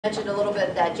Mentioned a little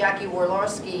bit that Jackie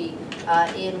Worlowski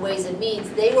in Ways and Means,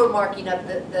 they were marking up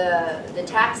the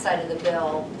tax side of the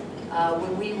bill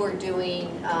when we were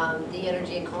doing the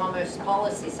energy and commerce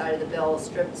policy side of the bill,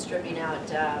 stripping out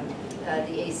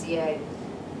the ACA.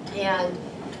 And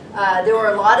there were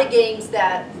a lot of games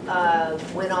that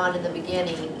went on in the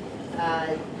beginning.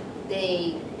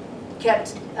 They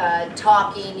kept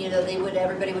talking, you know,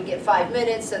 everybody would get 5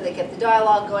 minutes, so they kept the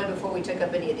dialogue going before we took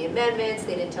up any of the amendments.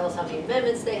 They didn't tell us how many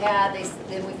amendments they had.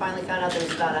 Then we finally found out there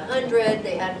was about 100.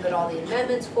 They hadn't put all the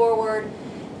amendments forward.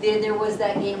 Then there was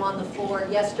that game on the floor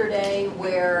yesterday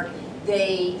where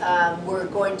they were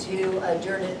going to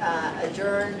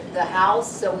adjourn the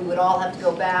House, so we would all have to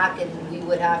go back and we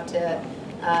would have to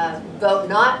vote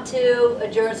not to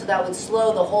adjourn, so that would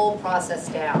slow the whole process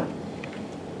down.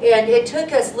 And it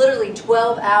took us literally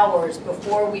 12 hours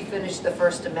before we finished the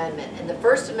First Amendment. And the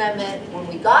First Amendment, when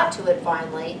we got to it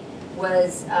finally,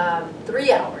 was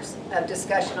 3 hours of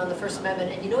discussion on the First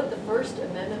Amendment. And you know what the First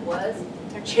Amendment was?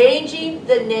 Changing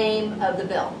the name of the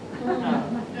bill.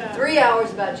 3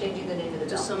 hours about changing the name of the bill.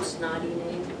 Just some snotty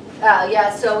name? Yeah,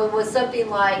 so it was something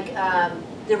like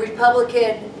the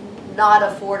Republican Not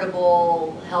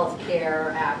Affordable Health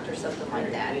Care Act or something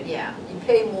like that. Yeah, you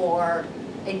pay more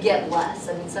and get less.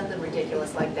 I mean, something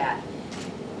ridiculous like that.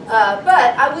 But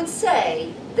I would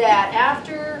say that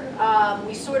after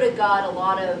we sort of got a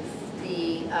lot of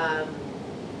the,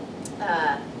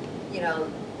 you know,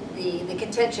 the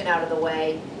contention out of the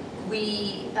way,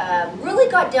 we really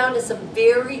got down to some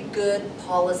very good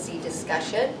policy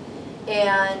discussion.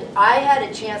 And I had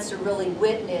a chance to really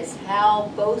witness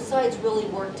how both sides really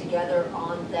worked together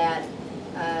on that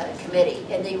committee.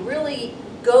 And they really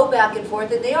go back and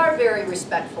forth, and they are very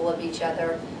respectful of each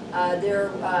other.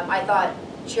 I thought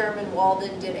Chairman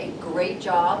Walden did a great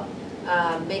job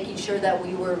making sure that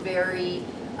we were very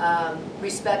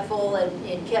respectful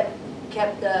and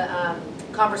kept the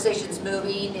conversations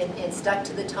moving and stuck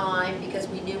to the time, because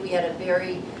we knew we had a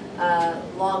very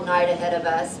long night ahead of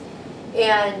us.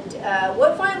 And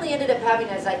what finally ended up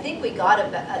happening is I think we got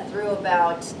through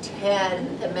about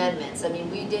 10 amendments. I mean,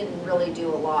 we didn't really do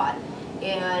a lot.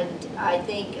 And I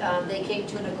think they came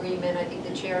to an agreement. I think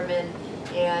the chairman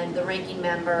and the ranking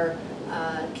member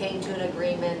came to an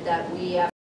agreement that we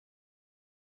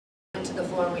went to the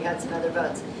floor and we had some other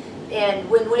votes. And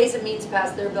when Ways and Means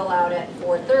passed their bill out at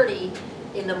 4:30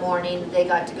 in the morning, they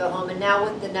got to go home. And now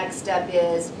what the next step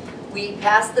is, we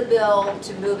passed the bill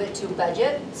to move it to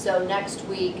budget. So next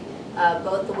week,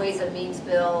 both the Ways and Means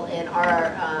bill and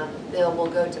our bill will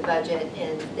go to budget,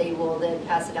 and they will then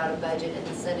pass it out of budget and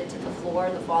then send it to the floor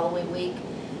the following week.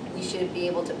 We should be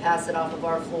able to pass it off of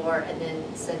our floor and then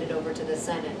send it over to the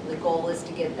Senate. The goal is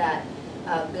to get that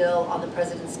bill on the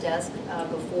president's desk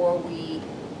before we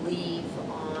leave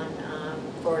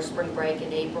for spring break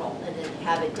in April, and then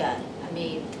have it done. I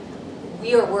mean,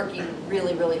 we are working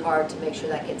really, really hard to make sure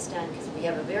that gets done, because we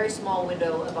have a very small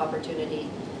window of opportunity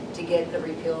to get the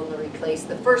repeal and the replace,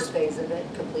 the first phase of it,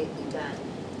 completely done.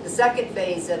 The second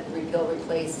phase of repeal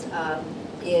replace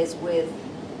is with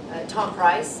Tom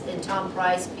Price, and Tom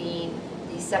Price being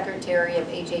the Secretary of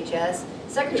HHS.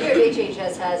 Secretary of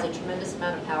HHS has a tremendous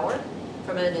amount of power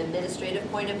from an administrative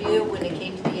point of view. When it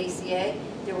came to the ACA,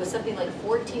 there was something like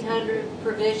 1,400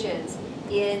 provisions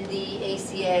in the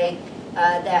ACA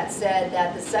that said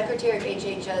that the Secretary of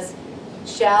HHS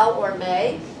shall or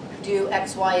may do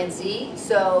X, Y, and Z.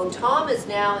 So Tom is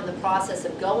now in the process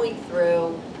of going through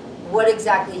what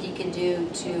exactly he can do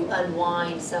to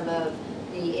unwind some of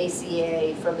the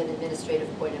ACA from an administrative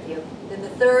point of view. Then the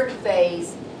third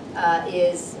phase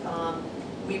is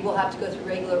we will have to go through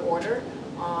regular order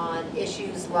on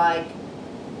issues like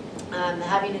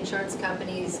having insurance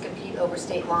companies compete over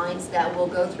state lines. That will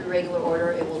go through regular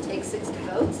order. It will take 60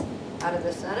 votes out of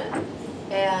the Senate,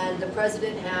 and the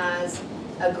president has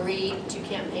agreed to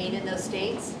campaign in those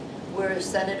states where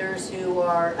senators who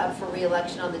are up for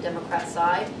re-election on the Democrat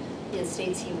side in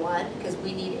states he won, because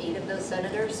we need 8 of those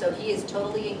senators. So he is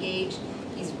totally engaged.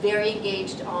 He's very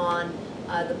engaged on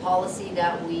the policy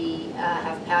that we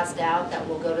have passed out that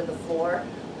will go to the floor.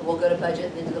 We'll go to budget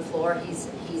and then to the floor.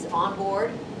 He's on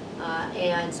board,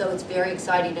 and so it's very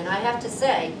exciting. And I have to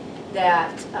say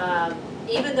that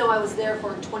even though I was there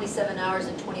for 27 hours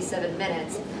and 27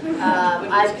 minutes,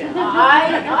 I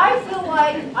feel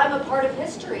like I'm a part of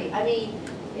history. I mean,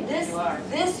 this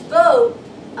vote,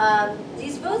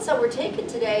 these votes that were taken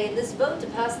today, and this vote to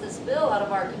pass this bill out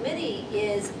of our committee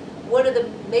is one of the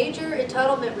major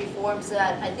entitlement reforms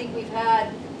that I think we've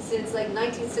had since like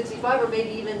 1965, or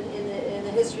maybe even in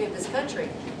the history of this country.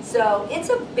 So it's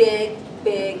a big,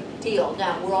 big deal.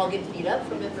 Now, we're all getting beat up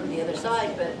from it from the other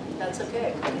side, but that's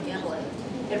okay. We can handle it.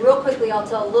 And real quickly, I'll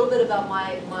tell a little bit about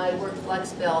my work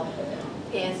flex bill,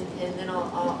 and then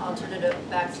I'll turn it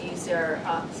back to you,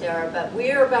 Sarah. But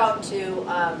we're about to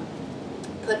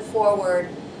put forward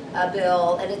a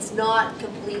bill, and it's not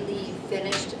completely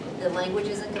finished. The language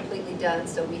isn't completely done,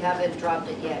 so we haven't dropped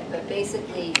it yet. But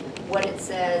basically, what it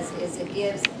says is it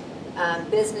gives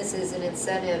businesses an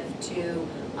incentive to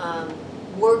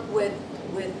work with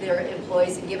their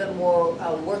employees and give them more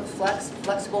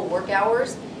flexible work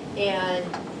hours. And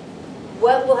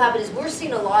what will happen is we're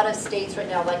seeing a lot of states right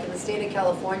now, like in the state of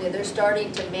California, they're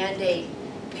starting to mandate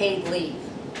paid leave.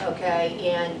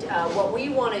 Okay, and what we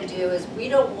want to do is we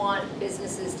don't want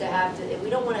businesses to have to, we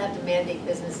don't want to have to mandate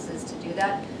businesses to do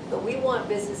that, but we want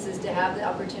businesses to have the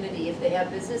opportunity. If they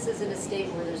have businesses in a state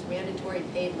where there's mandatory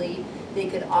paid leave, they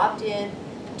could opt in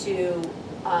to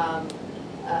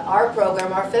our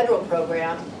program, our federal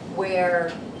program,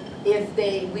 where if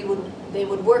they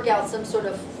would work out some sort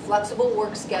of flexible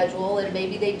work schedule, and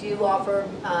maybe they do offer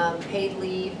paid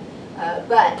leave,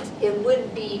 but it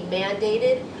wouldn't be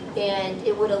mandated. And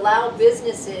it would allow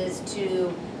businesses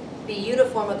to be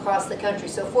uniform across the country.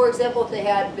 So for example, if they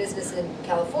had business in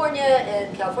California,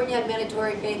 and California had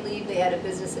mandatory paid leave, they had a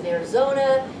business in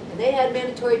Arizona, and they had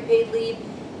mandatory paid leave,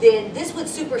 then this would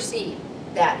supersede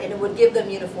that, and it would give them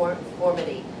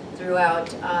uniformity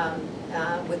throughout,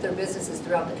 with their businesses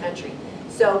throughout the country.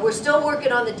 So we're still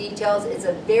working on the details. It's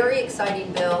a very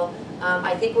exciting bill.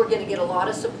 I think we're going to get a lot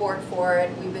of support for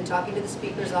it. We've been talking to the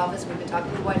Speaker's office. We've been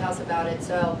talking to the White House about it.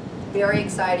 So very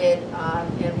excited.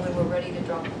 And when we're ready to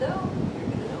drop the bill, you're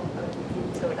going to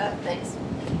know. So with that, thanks.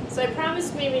 So I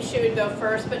promised Mimi she would go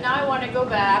first, but now I want to go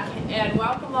back and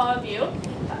welcome all of you.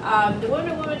 The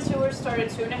Women2Women tour started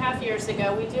 2.5 years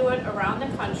ago. We do it around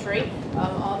the country.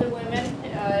 All the women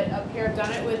up here have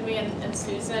done it with me, and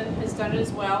Susan has done it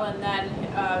as well, and then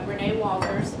Renee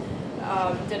Walters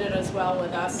did it as well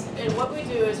with us. And what we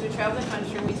do is we travel the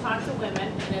country, we talk to women,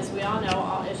 and as we all know,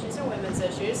 all issues are women's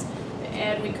issues,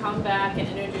 and we come back and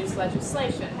introduce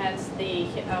legislation, hence the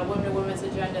Women2Women's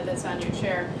agenda that's on your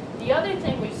chair. The other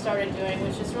thing we've started doing,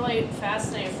 which is really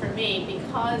fascinating for me,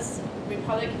 because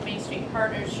Republican Main Street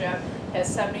Partnership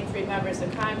has 73 members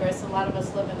of Congress, a lot of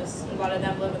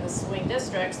them live in the swing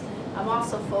districts, I'm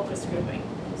also focus grouping.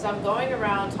 So I'm going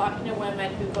around talking to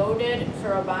women who voted for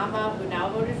Obama, who now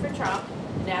voted for Trump,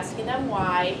 and asking them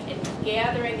why, and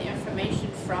gathering the information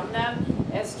from them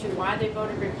as to why they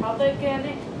voted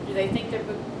Republican. Do they think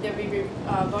they'll be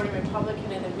voting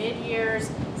Republican in the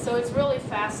mid-years? So it's really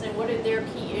fascinating. What are their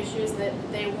key issues that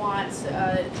they want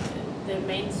the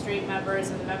Main Street members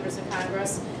and the members of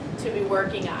Congress to be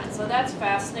working on? So that's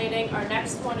fascinating. Our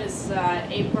next one is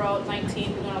April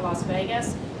 19th. We're going to Las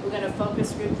Vegas. We're going to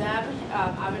focus group them.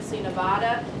 Obviously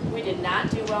Nevada, we did not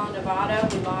do well in Nevada.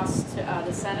 We lost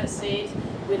the Senate seat.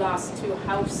 We lost 2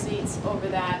 House seats over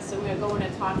that. So we're going to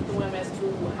talk to women as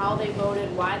to how they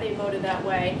voted, why they voted that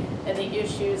way, and the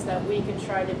issues that we can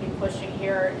try to be pushing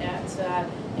here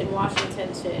in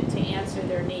Washington to answer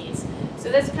their needs. So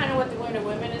that's kind of what the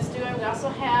Women2Women is doing. We also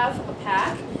have a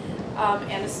PAC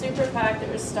and a super PAC that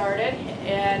was started,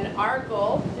 and our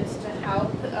goal is to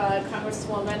help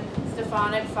Congresswoman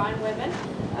Stefanik find women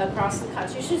across the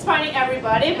country. She's finding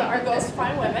everybody, but our goal is to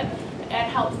find women and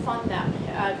help fund them,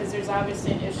 because there's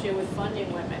obviously an issue with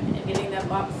funding women and getting them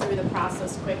up through the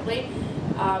process quickly.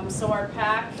 So our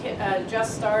PAC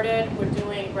just started. We're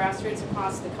doing grassroots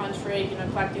across the country,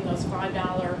 collecting those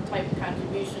 $5 type of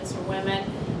contributions for women,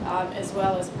 as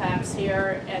well as PACs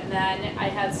here. And then I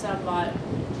had some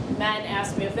men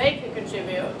ask me if they could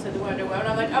contribute to the Women2Women.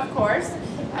 I'm like, of course.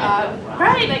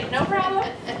 Right, like no problem.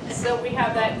 So we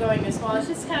have that going as well. It's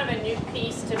just kind of a new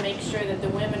piece to make sure that the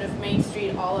women of Main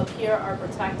Street all up here are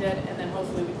protected, and then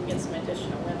hopefully we can get some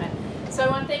additional women. So I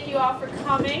want to thank you all for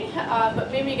coming,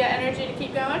 but maybe you got energy to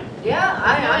keep going? Yeah,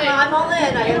 I'm all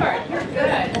in. You're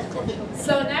good.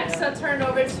 So next I'll turn it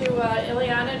over to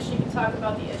Ileana, and she can talk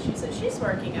about the issues that she's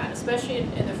working on, especially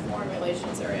in the foreign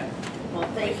relations area. Well,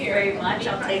 thank you very much.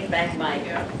 I'll take back my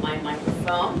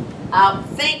microphone.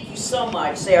 Thank you so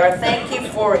much, Sarah. Thank you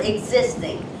for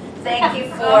existing. Thank you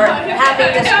for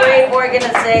having this great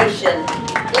organization.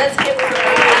 Let's give her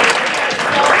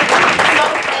so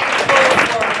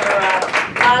thankful for her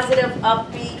positive,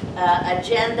 upbeat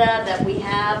agenda that we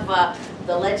have,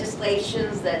 the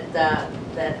legislations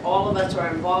that all of us are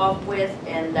involved with,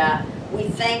 and we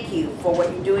thank you for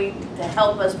what you're doing to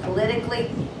help us politically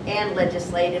and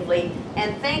legislatively.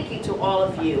 And thank you to all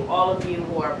of you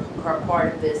who are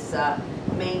part of this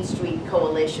Main Street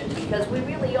Coalition, because we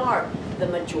really are the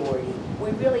majority.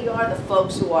 We really are the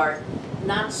folks who are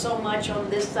not so much on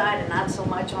this side and not so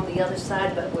much on the other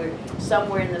side, but we're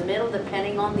somewhere in the middle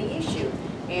depending on the issue.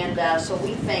 And so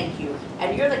we thank you.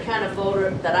 And you're the kind of voter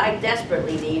that I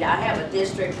desperately need. I have a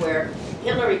district where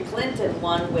Hillary Clinton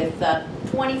won with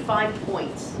 25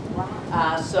 points.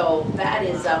 So that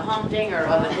is a humdinger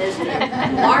of a district.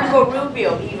 Marco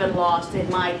Rubio even lost in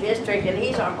my district, and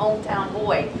he's our hometown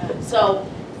boy. So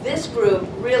this group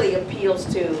really appeals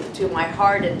to my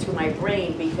heart and to my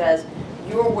brain, because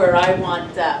you're where I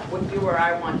want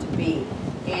to be.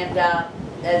 And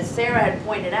as Sarah had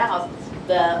pointed out,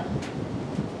 the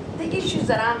issues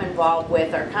that I'm involved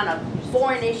with are kind of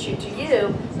foreign issue to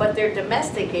you, but they're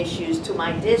domestic issues to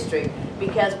my district,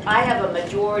 because I have a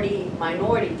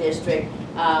minority district,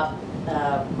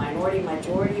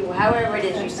 majority, however it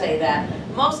is you say that.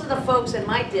 Most of the folks in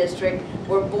my district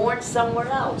were born somewhere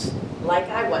else, like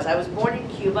I was. I was born in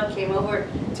Cuba, came over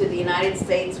to the United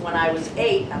States when I was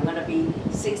 8. I'm going to be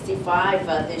 65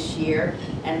 this year,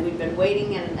 and we've been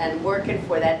waiting and working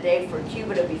for that day for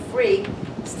Cuba to be free.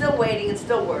 Still waiting and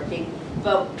still working,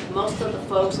 but most of the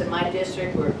folks in my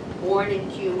district were born in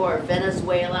Cuba or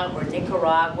Venezuela or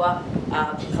Nicaragua,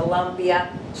 Colombia.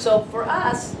 So for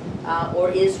us, or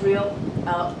Israel,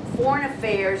 foreign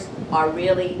affairs are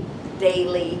really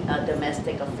daily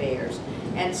domestic affairs.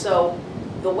 And so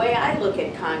the way I look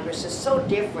at Congress is so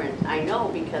different. I know,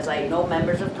 because I know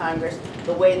members of Congress,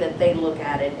 the way that they look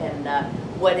at it. And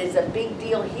what is a big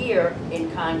deal here in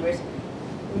Congress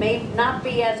may not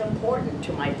be as important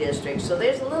to my district. So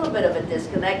there's a little bit of a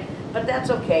disconnect, but that's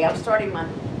okay.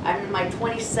 I'm in my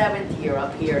 27th year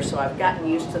up here, so I've gotten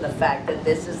used to the fact that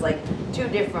this is like two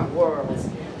different worlds.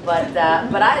 But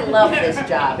I love this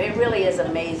job. It really is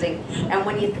amazing. And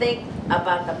when you think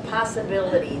about the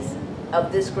possibilities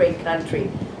of this great country,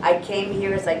 I came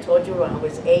here, as I told you, when I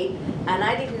was 8, and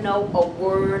I didn't know a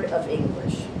word of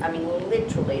English. I mean,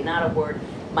 literally not a word.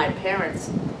 My parents,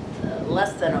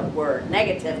 less than a word,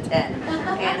 -10.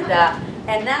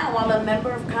 And now I'm a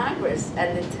member of Congress,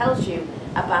 and it tells you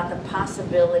about the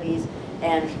possibilities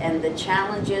and the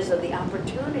challenges and the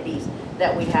opportunities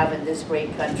that we have in this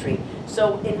great country.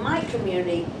 So in my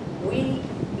community, we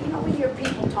hear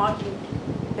people talking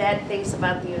bad things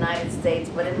about the United States,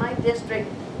 but in my district,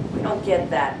 we don't get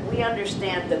that. We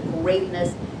understand the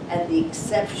greatness and the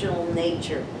exceptional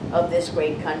nature of this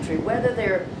great country. Whether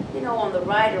they're, on the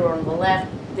right or on the left,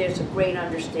 there's a great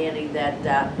understanding that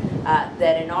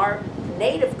that in our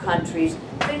native countries,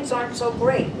 things aren't so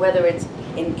great. Whether it's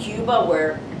in Cuba,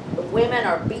 where women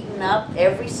are beaten up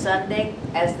every Sunday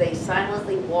as they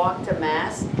silently walk to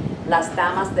Mass. Las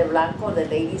damas de blanco, the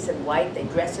ladies in white, they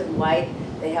dress in white,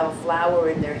 they have a flower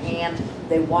in their hand,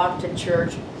 they walk to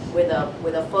church with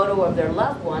a photo of their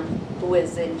loved one who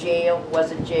is in jail,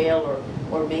 was in jail,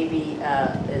 or maybe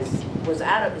is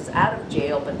out of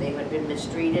jail, but they had been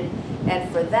mistreated. And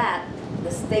for that,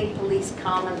 the state police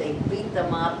come and they beat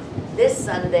them up. This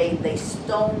Sunday, they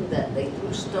stoned them. They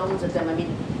threw stones at them. I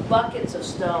mean, buckets of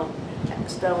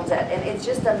stones at, and it's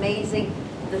just amazing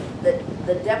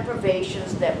the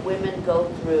deprivations that women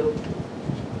go through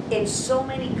in so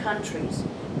many countries.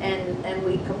 And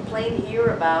we complain here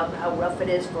about how rough it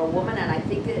is for a woman, and I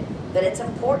think that it's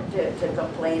important to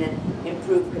complain and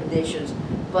improve conditions.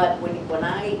 But when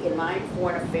I, in my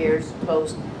foreign affairs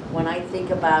post, when I think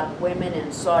about women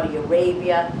in Saudi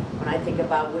Arabia, when I think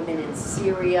about women in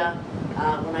Syria,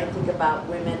 when I think about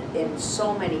women in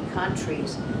so many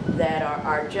countries that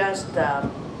are just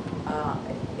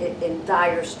in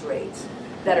dire straits,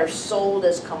 that are sold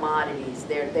as commodities,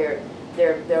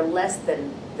 they're less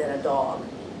than a dog.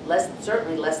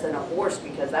 Certainly less than a horse,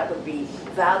 because that would be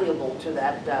valuable to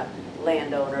that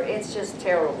landowner. It's just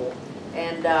terrible.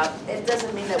 And it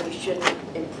doesn't mean that we shouldn't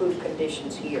improve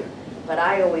conditions here. But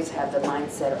I always have the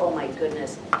mindset, oh my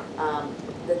goodness,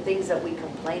 the things that we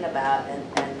complain about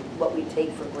and what we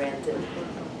take for granted.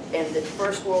 And the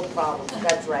first world problems,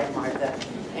 that's right, Martha.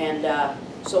 And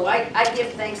so I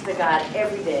give thanks to God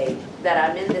every day that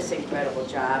I'm in this incredible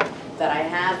job, that I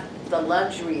have the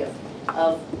luxury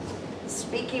of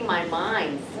speaking my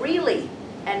mind freely,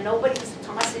 and nobody's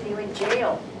tossing you in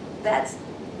jail. That's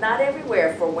not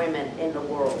everywhere for women in the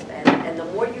world. And the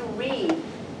more you read,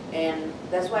 and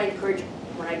that's why I encourage,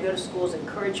 when I go to schools,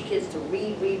 encourage kids to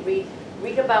read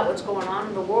about what's going on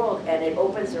in the world, and it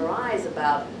opens their eyes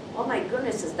about, oh my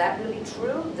goodness, is that really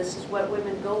true? This is what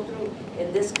women go through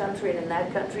in this country and in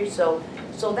that country. So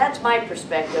that's my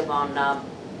perspective on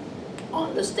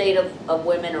the state of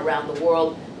women around the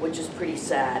world, which is pretty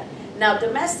sad. Now,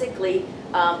 domestically,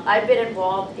 I've been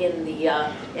involved in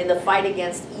the fight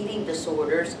against eating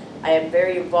disorders. I am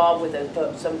very involved with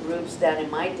some groups down in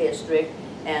my district,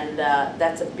 and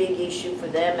that's a big issue for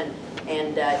them.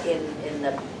 And in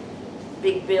the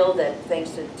big bill that,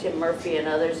 thanks to Tim Murphy and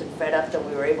others in Fred Upton,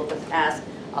 we were able to pass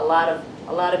a lot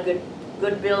of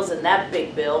good bills in that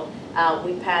big bill.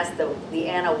 We passed the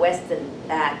Anna Weston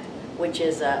Act, which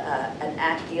is an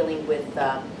act dealing with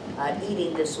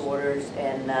eating disorders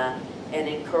and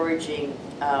encouraging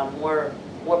more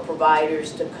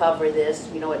providers to cover this.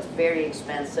 You know, it's very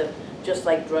expensive, just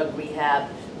like drug rehab.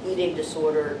 Eating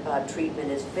disorder treatment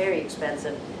is very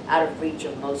expensive, out of reach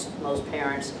of most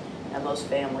parents and most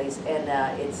families, and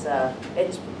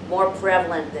it's more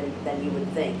prevalent than you would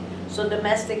think. So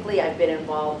domestically, I've been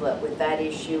involved with that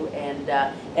issue and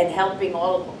helping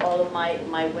all of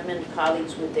my women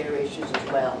colleagues with their issues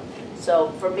as well.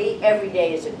 So for me, every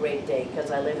day is a great day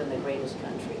because I live in the greatest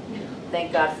country.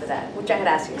 Thank God for that. Muchas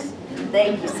gracias.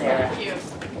 Thank you, Sarah. Thank you.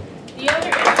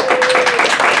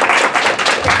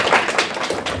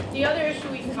 The other issue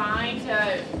we find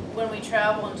when we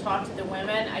travel and talk to the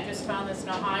women, I just found this in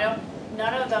Ohio,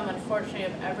 none of them unfortunately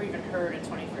have ever even heard of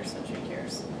 21st Century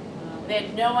Cares. They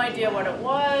had no idea what it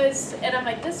was, and I'm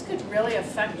like, this could really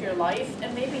affect your life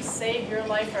and maybe save your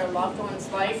life or a loved one's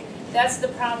life. That's the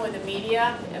problem with the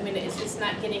media. I mean, it's just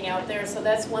not getting out there. So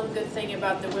that's one good thing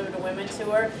about the Women2Women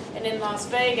tour. And in Las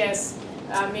Vegas,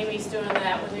 Mimi's doing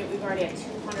that. We've already had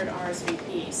 200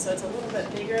 RSVPs, so it's a little bit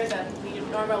bigger than we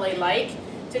normally like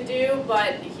to do.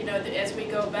 But you know, as we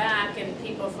go back and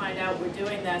people find out we're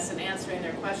doing this and answering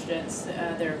their questions,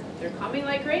 they're coming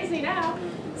like crazy now.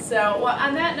 So, well,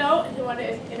 on that note, I want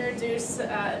to introduce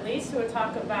Elise, who will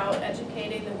talk about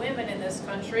educating the women in this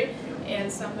country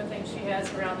and some of the things she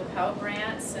has around the Pell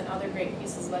Grants and other great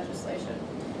pieces of legislation.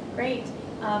 Great.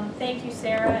 Thank you,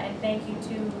 Sarah, and thank you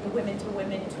to the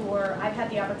Women2Women tour. I've had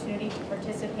the opportunity to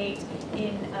participate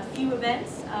in a few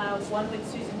events, one with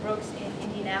Susan Brooks in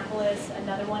Indianapolis,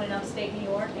 another one in upstate New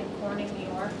York, in Corning, New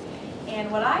York.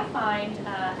 And what I find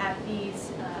at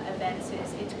these events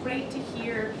is it's great to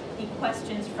hear the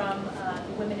questions from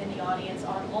the women in the audience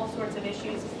on all sorts of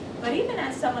issues. But even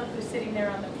as someone who's sitting there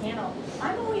on the panel,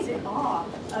 I'm always in awe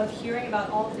of hearing about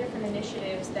all the different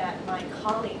initiatives that my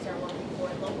colleagues are working for,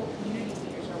 and local community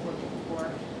leaders are working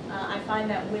for. I find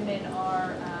that women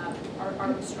are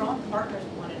strong partners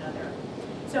with one another.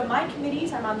 So my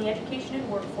committees, I'm on the Education and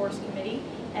Workforce Committee,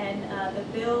 and the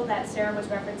bill that Sarah was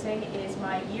referencing is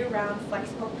my year-round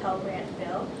flexible Pell Grant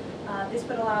bill. This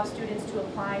would allow students to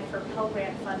apply for Pell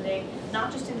Grant funding,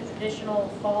 not just in the traditional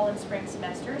fall and spring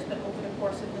semesters, but over the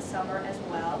course of the summer as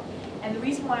well. And the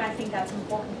reason why I think that's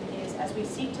important is as we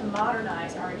seek to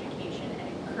modernize our education and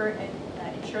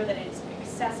ensure that it's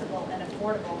accessible and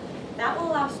affordable, that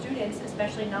will allow students,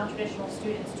 especially non-traditional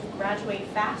students, to graduate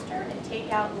faster and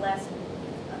take out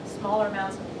smaller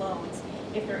amounts of loans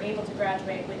if they're able to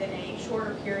graduate within a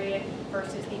shorter period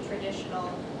versus the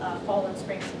traditional fall and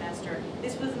spring semester.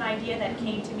 This was an idea that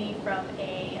came to me from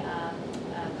a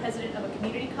president of a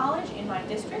community college in my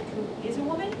district who is a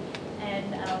woman,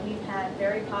 and we've had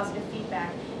very positive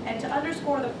feedback. And to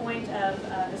underscore the point of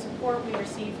the support we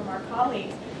received from our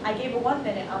colleagues, I gave a 1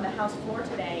 minute on the House floor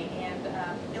today, and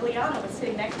Ileana was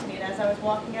sitting next to me, and as I was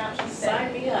walking out, she said,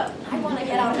 "Sign me up. I want to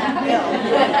get on that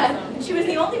bill." She was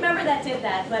the only member that did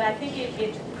that, but I think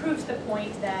it proves the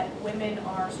point that women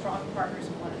are strong partners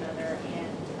with one another.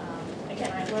 And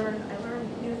again, I learn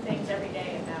new things every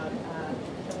day about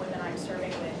the women I'm serving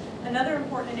with. Another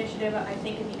important initiative, I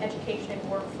think, in the Education and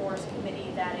Workforce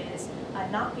Committee that is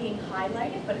not being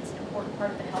highlighted, but it's an important part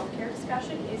of the healthcare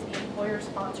discussion, is the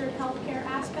employer-sponsored healthcare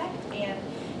aspect. And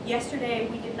yesterday,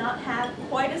 we did not have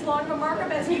quite as long of a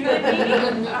markup as you did,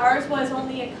 maybe. Ours was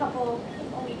only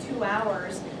 2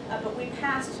 hours, but we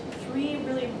passed 3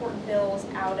 really important bills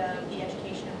out of the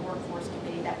Education and Workforce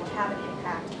Committee that will have an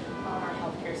impact on our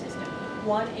healthcare system.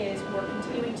 One is we're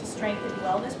continuing to strengthen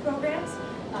wellness programs.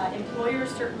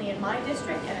 Employers, certainly in my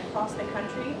district and across the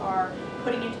country, are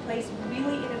putting into place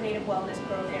really innovative wellness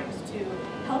programs to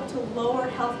help to lower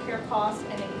healthcare costs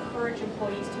and encourage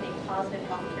employees to make positive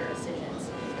healthcare decisions.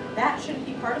 That shouldn't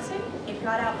be partisan. It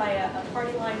got out by a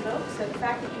party line vote, so the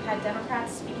fact that you had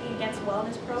Democrats speaking against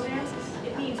wellness programs,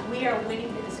 it means we are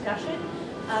winning the discussion.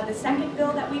 The second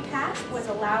bill that we passed was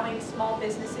allowing small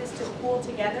businesses to pool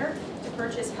together to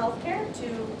purchase healthcare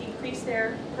to increase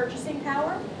their purchasing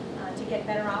power, to get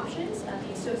better options.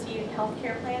 The associated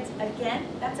healthcare plans, again,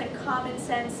 that's a common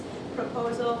sense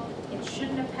proposal. It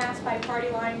shouldn't have passed by party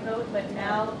line vote, but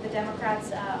now the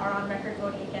Democrats are on record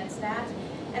voting against that.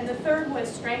 And the third was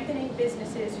strengthening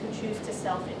businesses who choose to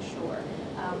self-insure,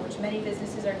 which many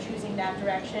businesses are choosing that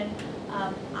direction.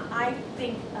 I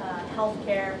think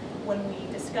healthcare, when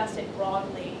we discuss it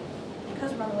broadly,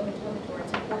 because we're on the Women2Women tour,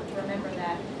 it's important to remember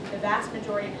that the vast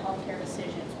majority of healthcare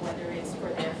decisions, whether it's for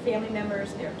their family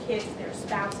members, their kids, their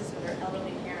spouses, or their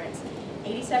elderly parents,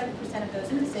 87% of those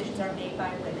decisions are made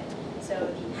by women. So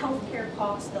the healthcare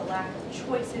costs, the lack of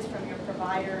choices from your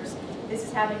providers, this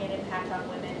is having an impact on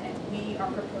women, and we are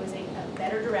proposing a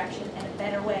better direction and a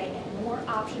better way and more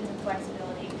options and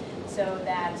flexibility so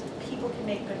that people can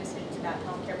make good decisions about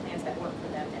healthcare plans that work for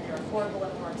them, and they're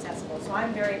affordable and more accessible. So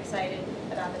I'm very excited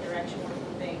about the direction we're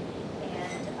moving,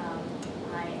 and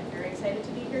I am very excited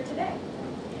to be here today.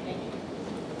 Thank you.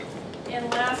 And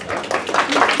last,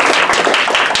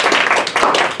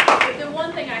 the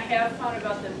one thing I have found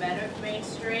about the men of Main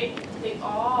Street, they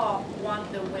all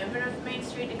want the women of Main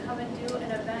Street to come and do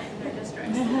an event in their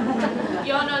districts.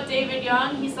 Y'all know David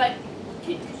Young, he's like,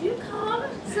 could you come?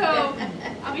 So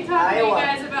I'll be talking to you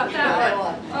guys about that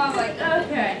one. I'm like,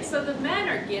 okay. So the men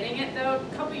are getting it though.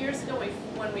 A couple years ago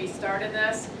when we started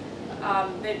this,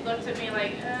 they looked at me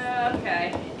like,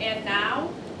 okay. And now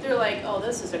they're like, oh,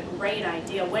 this is a great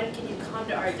idea. When can you come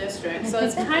to our district? So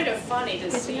it's kind of funny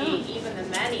to see even the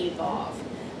men evolve.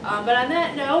 But on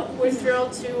that note, we're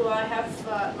thrilled to have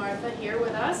Martha here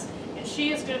with us. And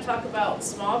she is going to talk about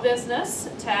small business,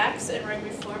 tax, and reg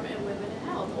reform, and women in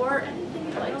health, or anything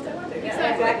you'd like to.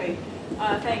 Yeah, exactly.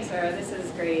 Thanks, Sarah. This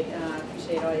is great.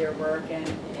 Appreciate all your work, and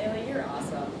Ellie, you're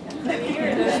awesome. I mean,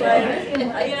 you're just like,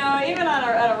 you know, even on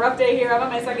a rough day here, I'm on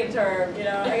my second term. You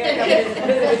know, I gotta come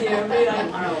visit with you. Be like,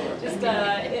 just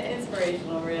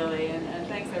inspirational, really. And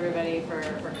thanks everybody for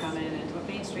coming. And what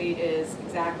Main Street is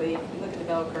exactly. If you look at the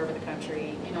bell curve of the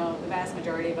country, you know, the vast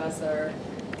majority of us are,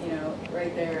 you know,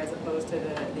 right there as opposed to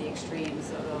the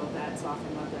extremes, although that's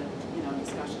often what the, you know,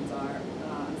 discussions are,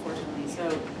 unfortunately.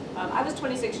 So I was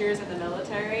 26 years in the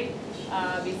military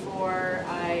before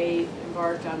I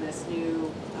embarked on this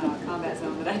new combat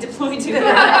zone that I deployed to. And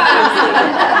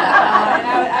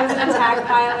I was an attack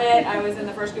pilot. I was in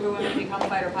the first group of women to become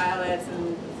fighter pilots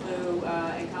and flew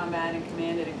in combat and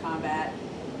commanded in combat.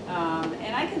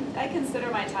 And I consider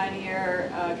my time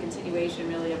here a continuation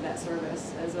really of that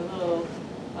service. As a little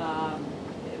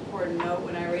important note,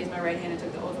 when I raised my right hand and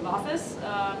took the oath of office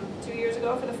 2 years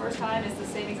ago for the first time, it's the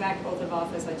same exact oath of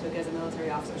office I took as a military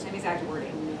officer, same exact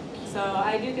wording. So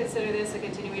I do consider this a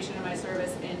continuation of my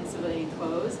service in civilian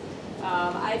clothes.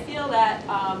 I feel that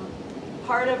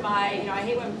part of my, you know, I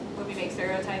hate when we make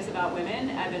stereotypes about women.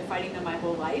 I've been fighting them my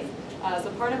whole life.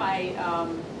 So part of my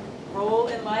role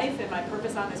in life and my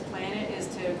purpose on this planet is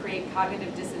to create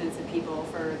cognitive dissonance in people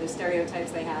for the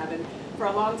stereotypes they have. And for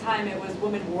a long time it was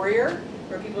woman warrior,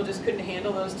 where people just couldn't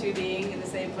handle those two being in the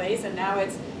same place, and now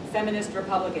it's feminist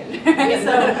Republican. So you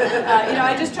know,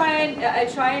 I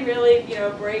try and really, you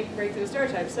know, break through the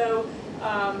stereotypes. So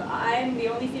I'm the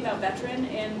only female veteran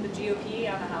in the GOP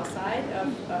on the House side.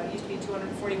 Used to be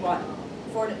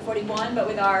 241, but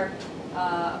with our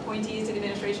appointees to the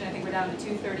administration, I think we're down to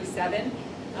 237.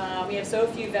 We have so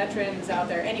few veterans out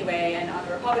there anyway, and on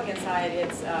the Republican side,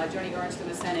 it's Joni Ernst in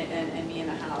the Senate and me in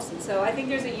the House. And so I think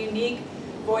there's a unique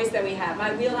voice that we have.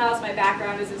 My wheelhouse, my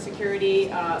background is in security,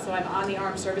 so I'm on the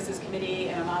Armed Services Committee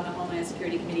and I'm on the Homeland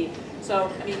Security Committee. So,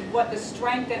 I mean, what the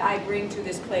strength that I bring to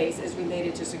this place is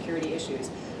related to security issues.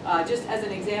 Just as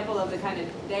an example of the kind of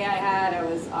day I had, I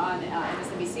was on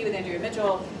MSNBC with Andrea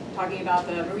Mitchell talking about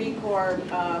the Marine Corps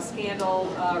scandal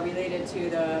related to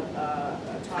the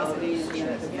atrocities,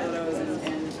 the photos,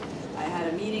 and I had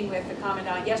a meeting with the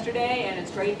Commandant yesterday, and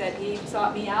it's great that he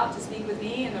sought me out to speak with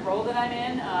me in the role that I'm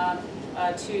in.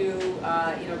 To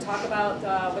you know, talk about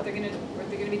what they're going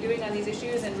to be doing on these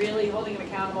issues, and really holding them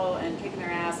accountable and kicking their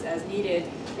ass as needed,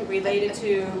 related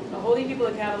to holding people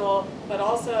accountable, but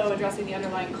also addressing the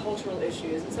underlying cultural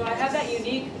issues. And so I have that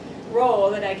unique role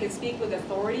that I can speak with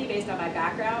authority based on my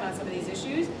background on some of these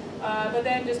issues. But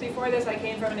then just before this, I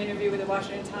came from an interview with the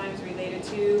Washington Times related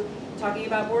to talking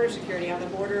about border security. I'm the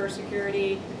border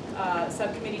security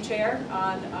subcommittee chair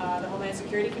on the Homeland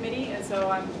Security Committee, and so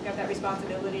I've got that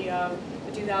responsibility of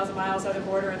the 2,000-mile southern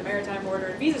border and the maritime border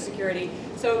and visa security.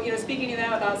 So, you know, speaking to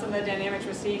them about some of the dynamics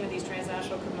we're seeing with these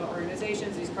transnational criminal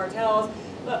organizations, these cartels.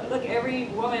 Look, every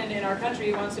woman in our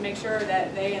country wants to make sure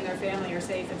that they and their family are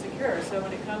safe and secure. So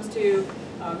when it comes to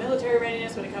military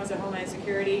readiness, when it comes to Homeland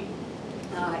Security,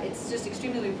 it's just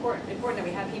extremely important that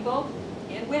we have people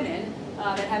and women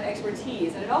that have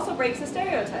expertise, and it also breaks the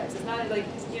stereotypes. It's not like,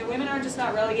 you know, women are just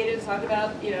not relegated to talk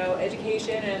about, you know,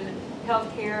 education and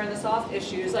healthcare and the soft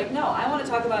issues. Like, no, I want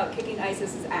to talk about kicking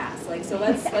ISIS's ass. Like, so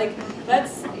let's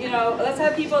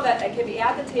have people that can be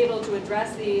at the table to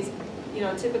address these, you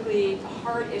know, typically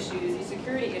hard issues, these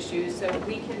security issues, so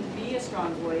we can be a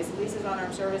strong voice. Elise is on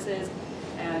Armed Services,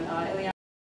 and Ileana.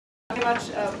 Very much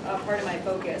a part of my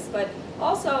focus, but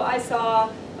also I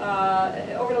saw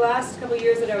over the last couple of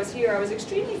years that I was here, I was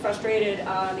extremely frustrated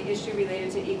on the issue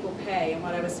related to equal pay and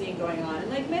what I was seeing going on.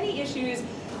 And like many issues,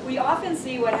 we often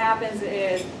see what happens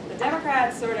is the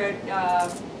Democrats sort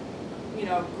of you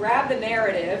know, grab the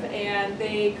narrative and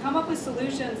they come up with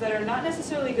solutions that are not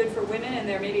necessarily good for women, and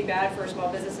they're maybe bad for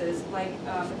small businesses, like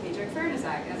the Paycheck Fairness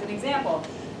Act as an example.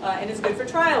 And it's good for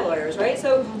trial lawyers, right?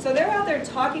 So they're out there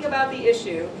talking about the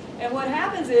issue, and what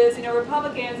happens is, you know,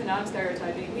 Republicans, and I'm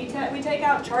stereotyping, we take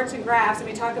out charts and graphs and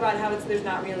we talk about how there's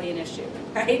not really an issue,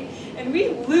 right? And we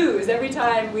lose every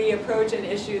time we approach an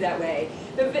issue that way.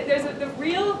 The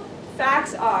real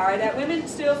facts are that women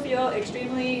still feel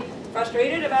extremely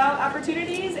frustrated about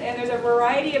opportunities, and there's a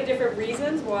variety of different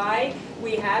reasons why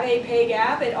we have a pay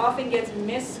gap. It often gets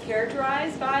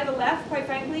mischaracterized by the left, quite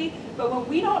frankly, but when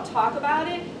we don't talk about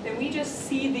it, then we just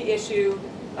cede the issue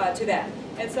to them.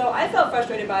 And so I felt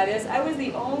frustrated by this. I was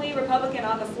the only Republican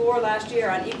on the floor last year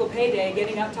on Equal Pay Day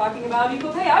getting up talking about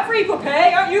equal pay. I'm for equal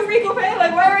pay. Aren't you for equal pay?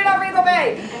 Like, why are we not for equal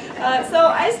pay? So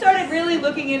I started really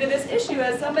looking into this issue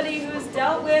as somebody who's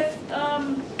dealt with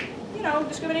you know,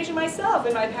 discrimination myself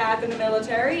in my path in the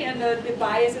military, and the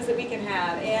biases that we can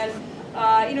have,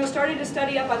 and you know, started to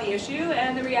study up on the issue.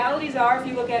 And the realities are, if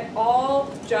you look at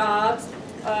all jobs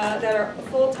that are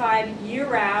full-time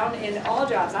year-round, in all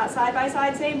jobs, not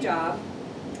side-by-side, same job,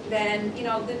 then, you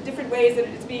know, the different ways that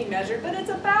it's being measured, but it's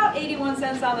about 81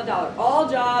 cents on the dollar. All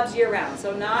jobs year-round.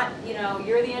 So not, you know,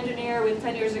 you're the engineer with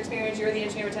 10 years experience, you're the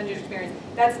engineer with 10 years experience.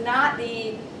 That's not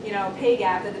the, you know, pay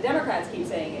gap that the Democrats keep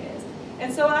saying it is.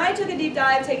 And so I took a deep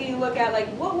dive, taking a look at, like,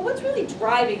 what's really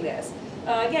driving this?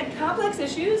 Again, complex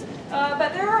issues,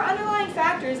 but there are underlying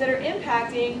factors that are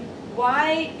impacting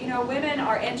why, you know, women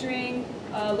are entering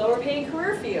lower paying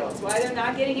career fields, why they're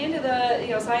not getting into the, you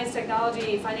know, science,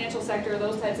 technology, financial sector,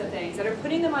 those types of things that are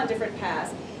putting them on different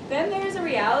paths. Then there's a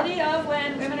reality of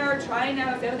when women are trying to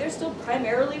have a family, they're still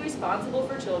primarily responsible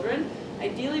for children.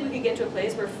 Ideally, we could get to a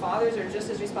place where fathers are just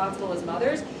as responsible as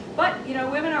mothers. But, you know,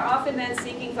 women are often then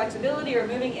seeking flexibility or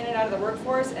moving in and out of the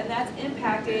workforce, and that's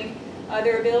impacting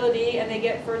their ability, and they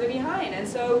get further behind. And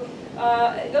so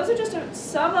those are just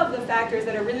some of the factors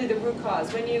that are really the root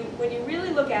cause. When you really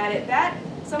look at it,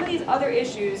 some of these other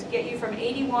issues get you from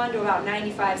 81 to about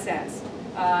 95 cents.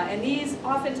 And these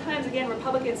oftentimes, again,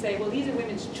 Republicans say, well, these are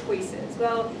women's choices.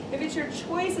 Well, if it's your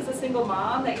choice as a single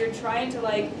mom that you're trying to,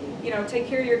 like, you know, take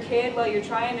care of your kid while you're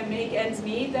trying to make ends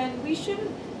meet, then we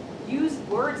shouldn't use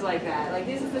words like that. Like,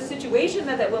 this is the situation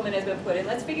that woman has been put in.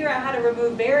 Let's figure out how to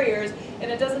remove barriers,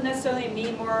 and it doesn't necessarily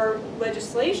mean more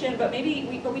legislation, but maybe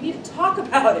we need to talk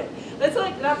about it. Let's,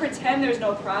 like, not pretend there's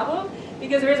no problem,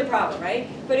 because there is a problem, right?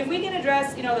 But if we can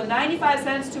address, you know, the 95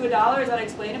 cents to $1 is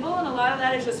unexplainable, and a lot of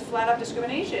that is just flat up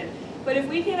discrimination. But if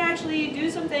we can actually do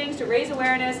some things to raise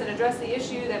awareness and address the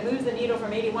issue that moves the needle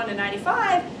from 81 to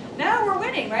 95, now we're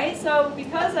winning, right? So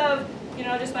because of, you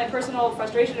know, just my personal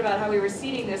frustration about how we were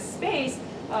ceding this space,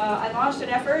 I launched an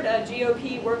effort, a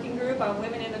GOP working group on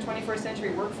women in the 21st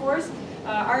century workforce.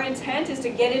 Our intent is to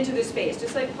get into this space,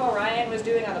 just like Paul Ryan was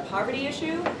doing on the poverty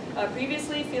issue,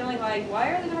 previously feeling like, why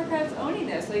are the Democrats owning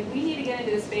this? Like, we need to get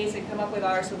into this space and come up with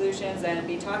our solutions and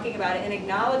be talking about it and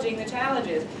acknowledging the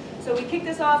challenges. So we kicked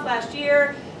this off last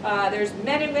year. There's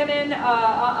men and women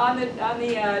on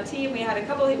the team. We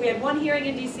had one hearing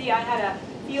in DC. I had a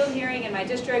field hearing in my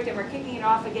district, and we're kicking it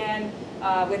off again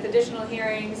with additional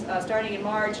hearings starting in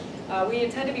March. We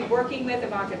intend to be working with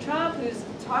Ivanka Trump, who's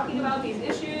talking about these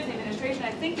issues, the administration.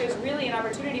 I think there's really an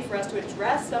opportunity for us to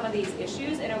address some of these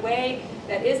issues in a way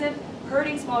that isn't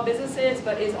hurting small businesses,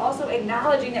 but is also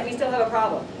acknowledging that we still have a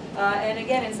problem. And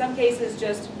again, in some cases,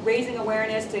 just raising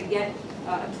awareness to get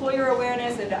employer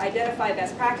awareness and to identify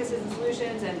best practices and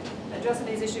solutions and address some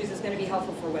of these issues is going to be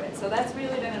helpful for women. So that's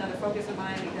really been another focus of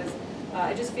mine, because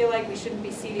I just feel like we shouldn't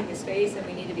be ceding the space, and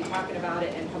we need to be talking about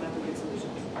it and coming up with good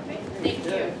solutions. Okay, thank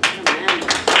you.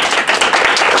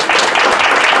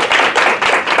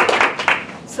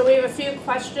 So we have a few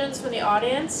questions from the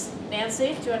audience.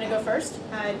 Nancy, do you want to go first?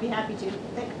 I'd be happy to.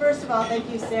 First of all, thank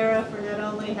you, Sarah, for not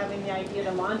only having the idea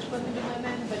to launch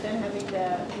Women2Women, but then having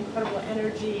the incredible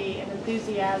energy and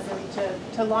enthusiasm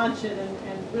to launch it,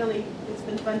 and really, it's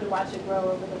been fun to watch it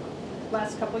grow over the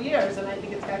last couple of years, and I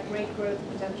think it's got great growth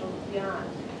potential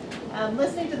beyond.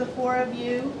 Listening to the four of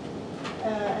you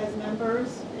as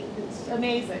members, it's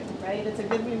amazing, right? It's a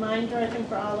good reminder, I think,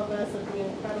 for all of us of the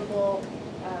incredible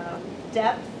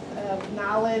depth of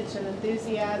knowledge and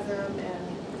enthusiasm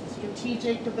and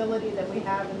strategic ability that we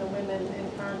have in the women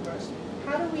in Congress.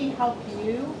 How do we help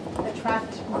you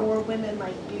attract more women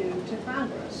like you to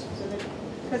Congress?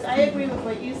 Because I agree with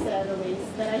what you said, Elise,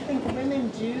 that I think women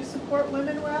do support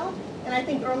women well, and I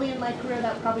think early in my career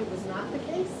that probably was not the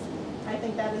case. I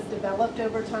think that has developed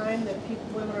over time, that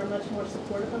women are much more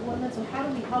supportive of women. So how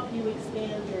do we help you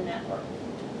expand your network?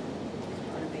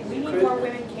 We need more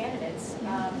women candidates.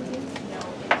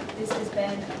 This has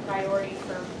been a priority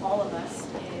for all of us,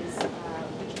 is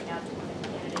reaching out to women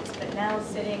candidates. But now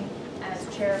sitting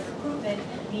as chair of recruitment,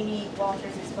 and Mimi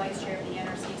Walters is vice chair of the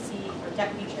NRCC, or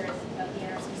deputy chair of the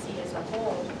NRCC as a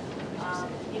whole,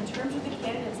 in terms of the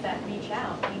candidates that reach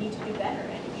out, we need to do better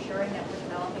at ensuring that we're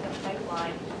developing a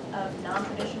pipeline of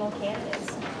non-traditional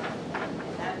candidates. And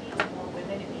that means more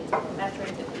women, it means more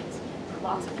veterans, it means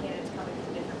lots of candidates coming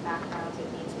from different backgrounds,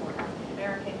 it means more African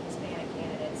American, Hispanic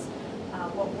candidates.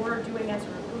 What we're doing as a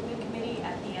recruitment committee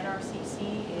at the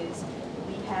NRCC is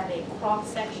we have a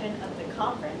cross-section of the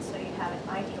conference, so you have an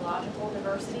ideological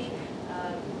diversity,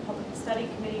 Republican Study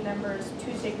Committee members,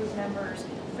 Tuesday Group members,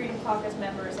 Freedom Caucus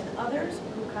members, and others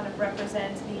who kind of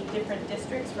represent the different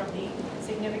districts, from the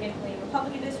significantly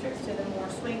Republican districts to the more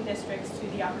swing districts to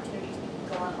the opportunities we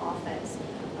can go on offense.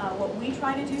 What we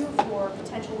try to do for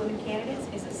potential women candidates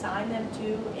is assign them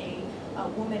to a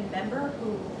woman member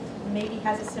who maybe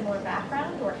has a similar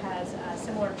background or has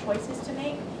similar choices to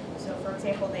make. So for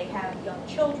example, they have young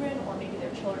children, or maybe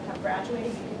their children have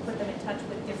graduated, you can put them in touch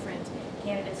with different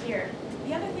candidates here.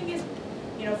 The other thing is,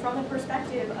 from the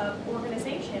perspective of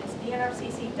organizations, the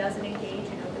NRCC doesn't engage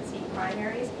in open seat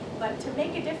primaries, but to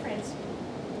make a difference,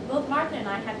 both Martin and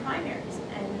I had primaries,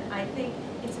 and I think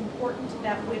it's important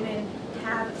that women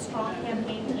have strong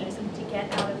campaign teams to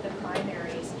get out of the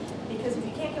primaries, because if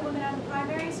you can't get women out of the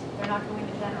primaries, they're not going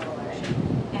to the general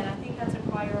election. And I think that's a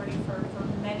priority for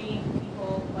many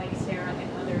people like Sarah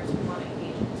and others who want to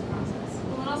engage in this process.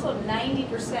 Well, and also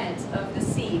 90% of the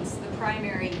seats, the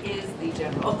primary is the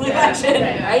general election,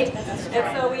 right?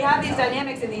 And so we have these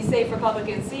dynamics in these safe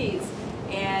Republican seats,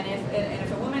 and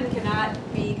if a woman cannot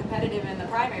be competitive in the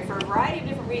primary for a variety of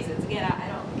different reasons, again, I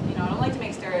don't like to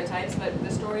make stereotypes, but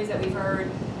the stories that we've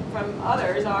heard from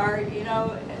others are,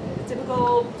 a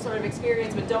typical sort of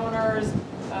experience with donors,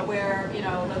 where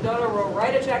the donor will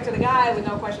write a check to the guy with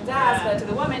no questions asked, but to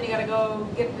the woman you got to go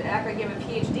act like you have a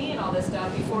PhD and all this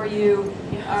stuff before you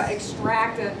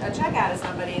extract a check out of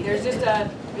somebody. There's just I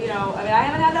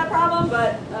haven't had that problem,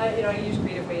 but I use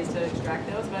creative ways to extract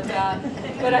those.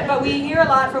 But we hear a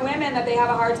lot from women that they have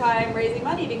a hard time raising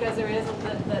money because there is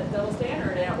the double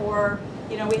standard, or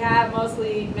we have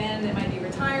mostly men that might be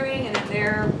retiring and that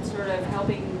they're sort of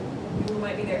helping who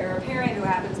might be their heir apparent who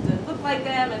happens to look like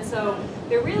them, and so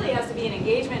there really has to be an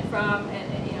engagement from,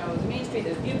 the Main Street,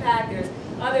 there's ViewPAC, there's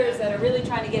others that are really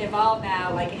trying to get involved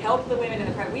now, like help the women in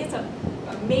the primary. We had some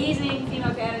amazing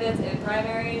female candidates in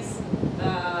primaries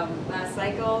last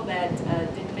cycle that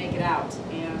didn't make it out,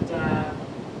 and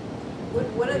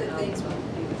one of the things,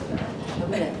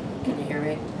 can you hear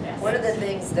me? Yes. One of the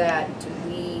things that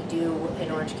we do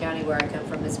in Orange County, where I come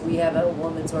from, is we have a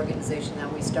women's organization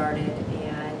that we started,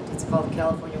 and it's called the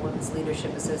California Women's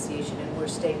Leadership Association, and we're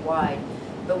statewide.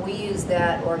 But we use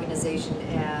that organization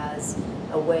as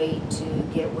a way to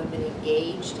get women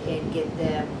engaged and get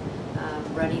them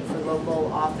running for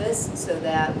local office, so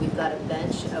that we've got a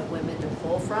bench of women to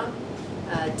pull from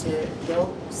to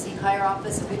go seek higher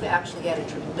office. And we've actually had a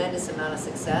tremendous amount of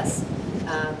success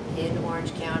in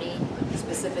Orange County,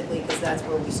 specifically because that's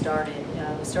where we started.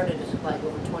 We started like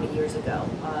over 20 years ago.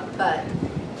 But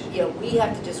we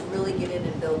have to just really get in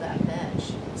and build that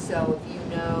bench. So if you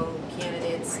know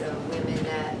candidates, women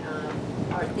that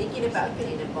are thinking about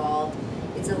getting involved,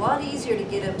 it's a lot easier to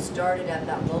get them started at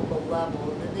that local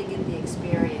level, and then they get the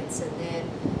experience, and then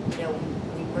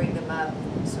we bring them up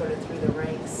sort of through the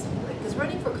ranks. Because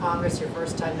running for Congress your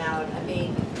first time out, I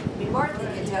mean Martin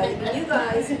can tell you. You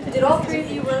guys, did all three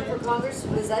of you run for Congress?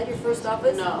 Was that your first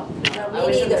office? No, me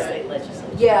neither. State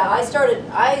legislature. Yeah, I started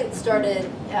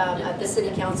at the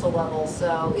city council level,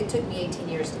 so it took me 18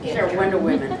 years to get here. Wonder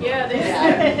Women. Yeah,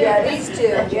 these two.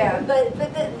 Yeah, but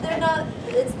they're not.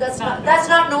 That's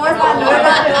not normal.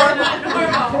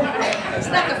 It's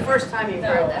not the first time you've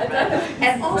heard that, right?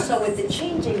 And also with the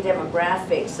changing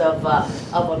demographics of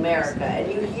America,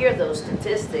 and you hear those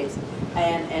statistics,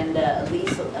 and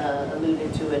Elise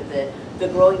alluded to it, the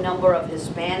growing number of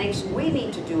Hispanics. We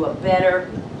need to do a better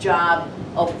job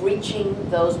of reaching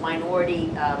those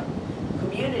minority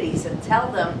communities and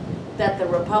tell them that the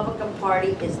Republican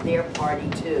Party is their party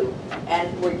too.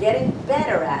 And we're getting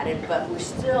better at it, but we're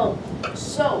still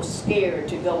so scared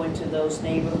to go into those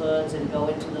neighborhoods and go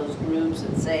into those groups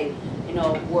and say,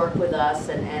 work with us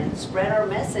and spread our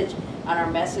message. On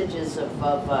our messages of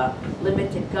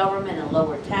limited government and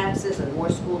lower taxes and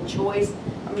more school choice.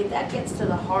 I mean, that gets to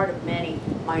the heart of many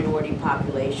minority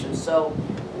populations. So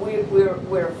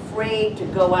we're afraid to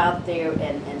go out there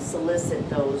and solicit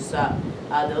those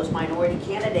minority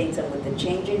candidates, and with the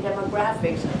changing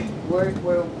demographics,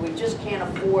 we just can't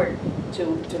afford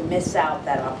to miss out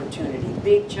that opportunity.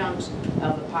 Big chunks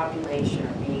of the population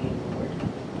are being ignored.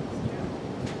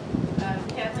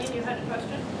 Kathleen, you had a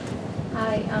question?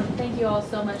 Hi, thank you all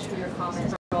so much for your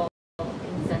comments.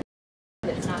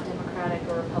 It's not Democratic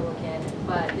or Republican,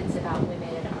 but it's about women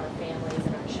and our families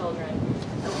and our children.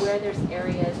 And where there's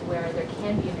areas where there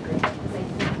can be an agreement, because I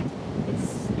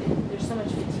think there's so much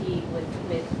fatigue with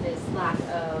this lack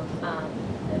of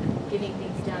getting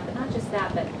things done, but not just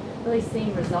that, but really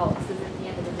seeing results. Because at the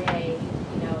end of the day,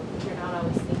 you know, you're not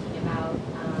always thinking about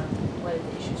whether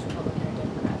the issue's Republican or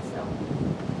Democrat. So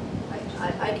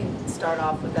I can start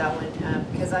off with that one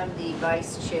because I'm the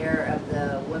vice chair of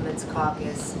the Women's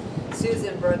Caucus.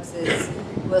 Susan Brooks is,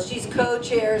 well, she's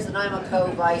co-chairs and I'm a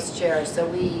co-vice chair. So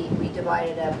we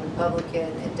divided up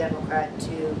Republican and Democrat,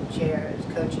 two chairs,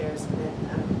 co-chairs, and then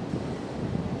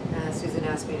Susan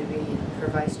asked me to be her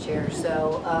vice chair.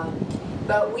 So,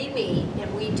 but we meet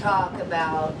and we talk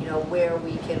about, you know, where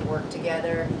we can work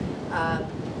together.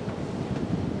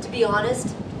 To be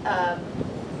honest,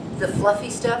 the fluffy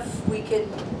stuff we can,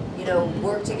 you know,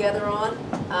 work together on.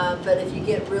 But if you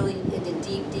get really into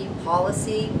deep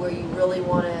policy where you really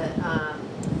want to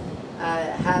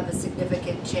have a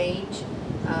significant change,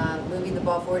 moving the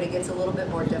ball forward, it gets a little bit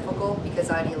more difficult because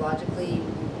ideologically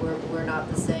we're not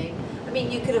the same. I mean,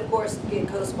 you could of course get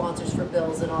co-sponsors for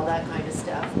bills and all that kind of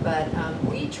stuff, but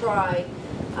we try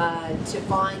to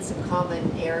find some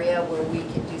common area where we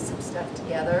can do some stuff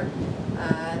together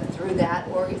through that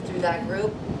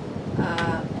group.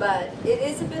 But it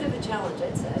is a bit of a challenge,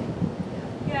 I'd say.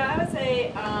 Yeah, I would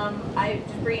say, I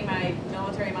just bringing my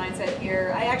military mindset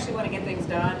here, I actually want to get things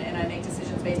done and I make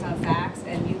decisions based on facts,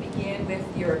 and you begin with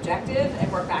your objective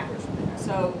and work backwards from there.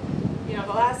 So, you know,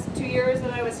 the last 2 years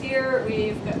that I was here,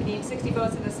 we need 60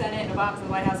 votes in the Senate and Obama's in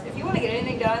the White House. If you want to get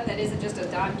anything done that isn't just a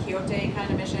Don Quixote kind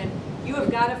of mission, you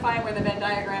have got to find where the Venn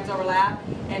diagrams overlap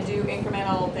and do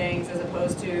incremental things as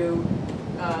opposed to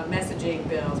messaging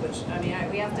bills, which, I mean,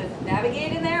 we have to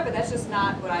navigate in there, but that's just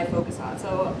not what I focus on.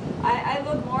 So I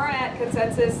look more at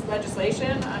consensus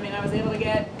legislation. I mean, I was able to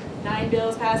get 9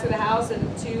 bills passed through the House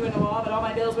and 2 in the law, but all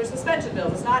my bills were suspension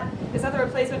bills. It's not the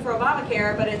replacement for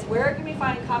Obamacare, but it's where can we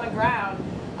find common ground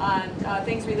on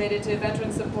things related to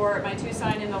veteran support. My 2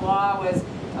 signed into law was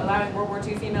allowing World War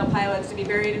II female pilots to be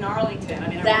buried in Arlington. I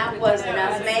mean, that was an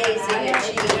amazing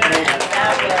achievement.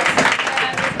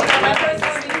 My first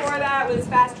one before that was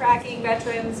fast-tracking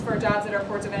veterans for jobs at our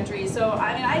ports of entry. So,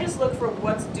 I mean, I just look for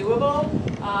what's doable.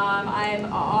 I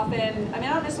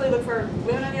don't necessarily look for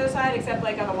women on the other side, except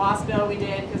like on the WASP bill we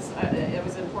did, because it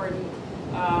was important.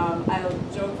 I'll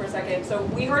joke for a second. So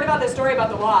we heard about this story about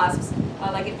the WASPs.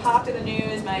 Like it popped in the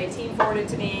news, my team forwarded it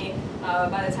to me.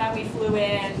 By the time we flew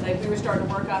in, like we were starting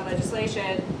to work on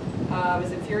legislation. I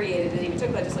was infuriated that he even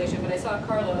took legislation, but I saw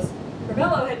Carlos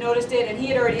Carmelo had noticed it, and he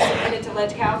had already submitted to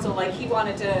Ledge Council, like he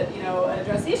wanted to, you know,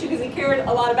 address the issue because he cared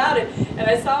a lot about it. And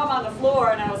I saw him on the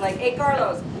floor, and I was like, "Hey,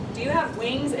 Carlos, do you have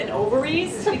wings and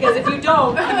ovaries? Because if you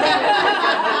don't," and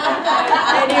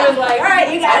he was like, "All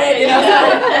right, you got it." You know,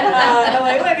 I'm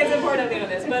like, "Look, it's important I'm doing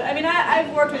this." But I mean, I've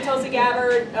worked with Tulsi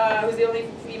Gabbard, who's the only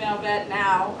female vet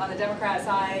now on the Democrat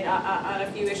side, on a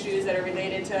few issues that are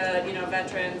related to, you know,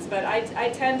 veterans. But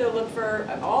I tend to look for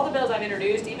all the bills I've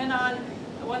introduced, even on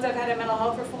the ones I've had in mental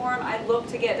health reform. I look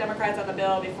to get Democrats on the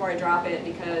bill before I drop it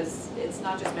because it's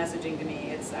not just messaging to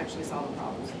me; it's actually solving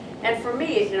problems. And for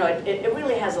me, you know, it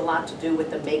really has a lot to do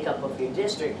with the makeup of your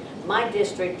district. My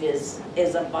district is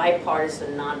a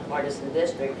bipartisan, nonpartisan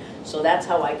district, so that's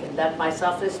how I conduct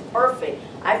myself. It's perfect.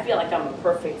 I feel like I'm a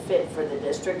perfect fit for the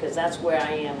district because that's where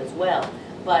I am as well.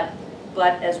 But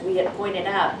as we had pointed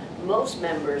out, most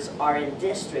members are in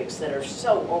districts that are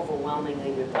so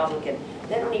overwhelmingly Republican.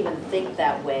 They don't even think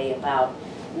that way about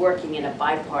working in a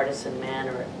bipartisan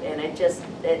manner, and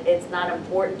it's not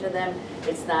important to them.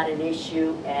 It's not an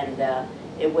issue, and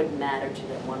it wouldn't matter to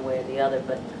them one way or the other.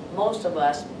 But most of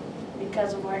us,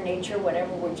 because of our nature,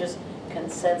 whatever, we're just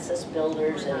consensus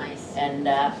builders, and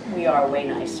we are way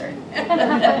nicer.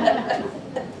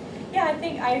 Yeah, I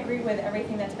think I agree with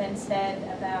everything that's been said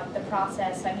about the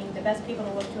process. I mean, the best people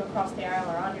to look to across the aisle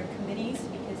are on your committees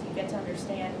because you get to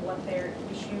understand what their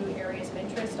issue areas of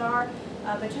interest are.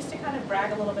 But just to kind of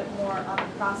brag a little bit more on the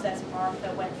process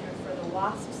Martha went through for the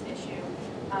WASPs issue,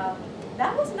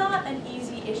 that was not an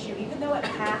easy issue, even though it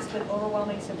passed with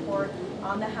overwhelming support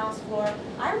on the House floor.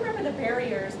 I remember the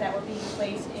barriers that were being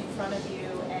placed in front of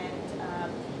you, and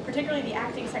particularly the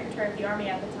acting Secretary of the Army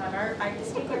at the time. I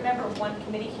distinctly remember one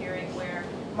committee hearing where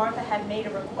Martha had made a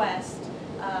request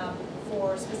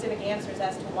for specific answers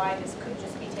as to why this could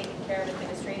just be taken care of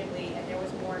administratively, and there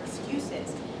was more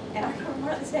excuses. And I remember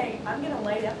Martha saying, I'll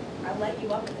light you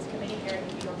up in this committee hearing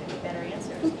if you don't give me better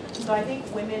answers. So I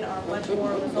think women are much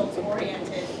more results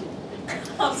oriented.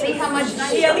 See how much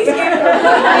nicer. She at least gave her.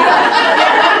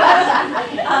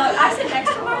 I sit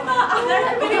next to Martha on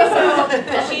that committee,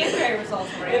 so she is very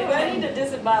results oriented. If I need to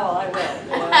disembowel, I will.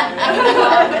 But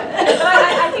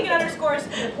I think it underscores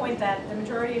the point that the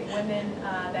majority of women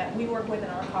that we work with in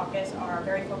our caucus are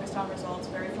very focused on results,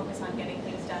 very focused on getting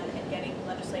things done and getting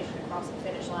legislation across the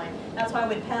finish line. That's why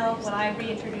with Pell, when I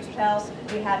reintroduced Pell,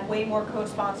 we had way more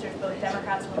co-sponsors, both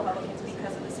Democrats and Republicans,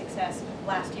 because of the success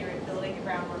last year in building the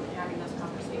groundwork and having those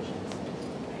conversations.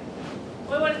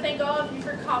 We want to thank all of you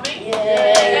for coming.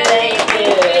 Yay, thank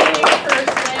you. Thank you for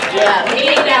staying. Yeah,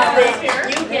 Here.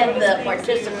 you get the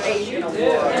participation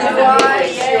award.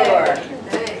 Sure.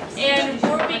 And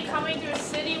we'll be coming to a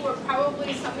city where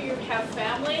probably some of you have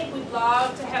family. We'd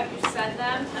love to have you send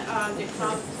them to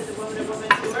come to the Women2Women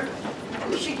tour.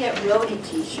 We should get roadie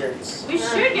t-shirts. We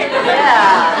should get rid of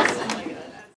Yeah.